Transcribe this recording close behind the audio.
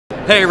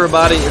Hey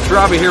everybody, it's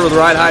Robbie here with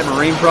Rite-Hite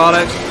Marine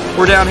Products.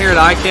 We're down here at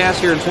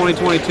ICAST here in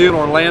 2022 in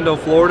Orlando,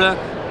 Florida.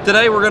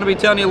 Today we're going to be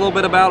telling you a little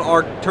bit about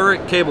our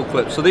turret cable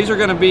clips. So these are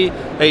going to be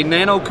a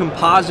nano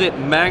composite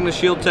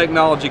MagnaShield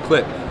technology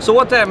clip. So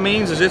what that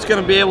means is it's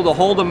going to be able to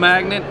hold a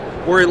magnet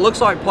where it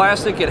looks like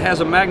plastic. It has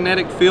a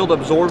magnetic field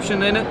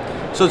absorption in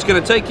it. So it's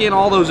going to take in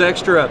all those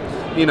extra,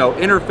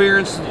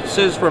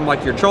 interferences from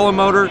like your trolling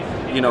motor,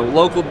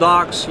 local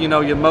docks, you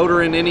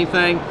motor in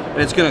anything,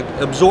 and it's going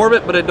to absorb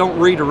it, but it don't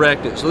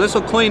redirect it. So this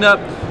will clean up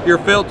your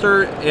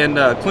filter and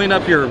clean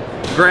up your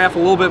graph a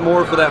little bit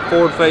more for that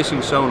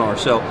forward-facing sonar.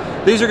 So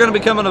these are going to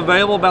be coming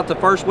available about the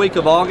first week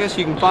of August.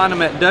 You can find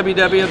them at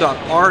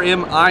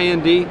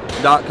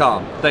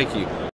www.rmind.com. Thank you.